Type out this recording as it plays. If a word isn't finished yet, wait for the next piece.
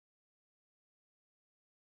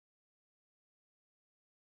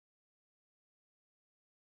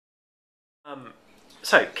Um,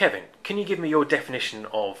 so, Kevin, can you give me your definition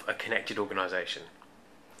of a connected organisation?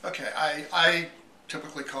 Okay, I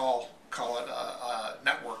typically call it a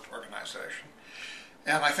networked organization,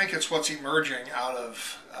 and I think it's what's emerging out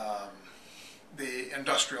of the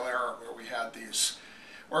industrial era, where we had these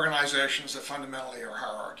organizations that fundamentally are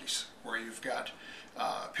hierarchies, where you've got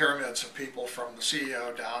pyramids of people from the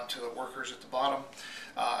CEO down to the workers at the bottom.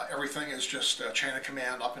 Everything is just a chain of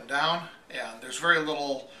command up and down, and there's very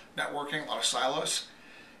little networking, a lot of silos.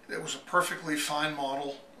 It was a perfectly fine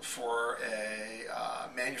model for a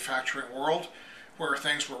manufacturing world where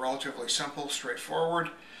things were relatively simple, straightforward,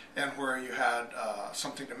 and where you had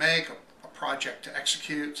something to make, a project to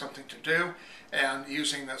execute, something to do, and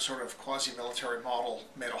using that sort of quasi-military model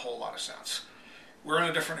made a whole lot of sense. We're in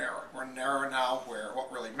a different era. We're in an era now where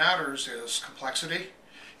what really matters is complexity,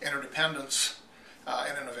 interdependence,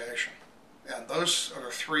 and innovation. And those are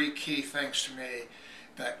the three key things to me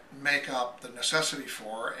that make up the necessity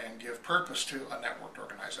for and give purpose to a networked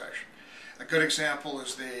organization. A good example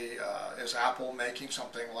is Apple making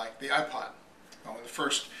something like the iPod. When the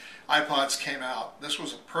first iPods came out, this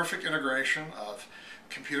was a perfect integration of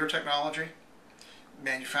computer technology,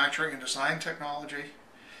 manufacturing and design technology,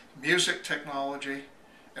 music technology,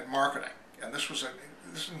 and marketing. And this was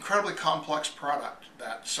this incredibly complex product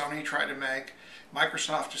that Sony tried to make,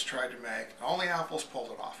 Microsoft has tried to make, and only Apple's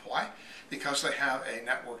pulled it off. Why? Because they have a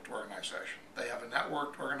networked organization. They have a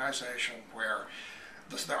networked organization where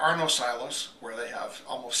there are no silos, where they have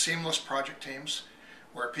almost seamless project teams,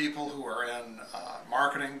 where people who are in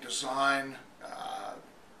marketing, design,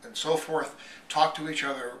 and so forth talk to each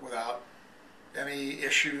other without any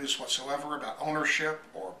issues whatsoever about ownership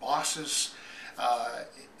or bosses,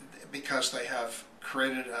 because they have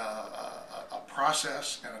created a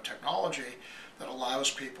process and a technology that allows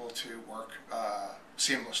people to work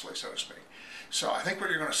seamlessly, so to speak. So I think what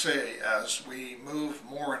you're going to see as we move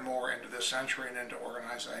more and more into this century and into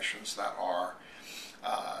organizations that are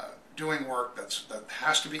doing work that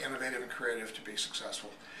has to be innovative and creative to be successful,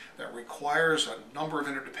 that requires a number of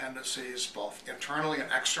interdependencies, both internally and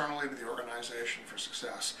externally to the organization for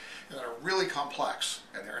success, and that are really complex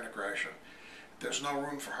in their integration. There's no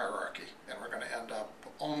room for hierarchy, and we're going to end up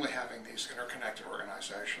only having these interconnected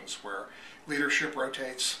organizations where leadership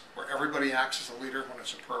rotates, where everybody acts as a leader when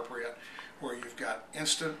it's appropriate, where you've got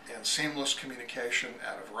instant and seamless communication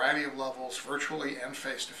at a variety of levels, virtually and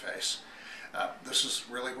face-to-face. This is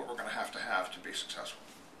really what we're going to have to be successful.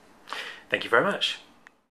 Thank you very much.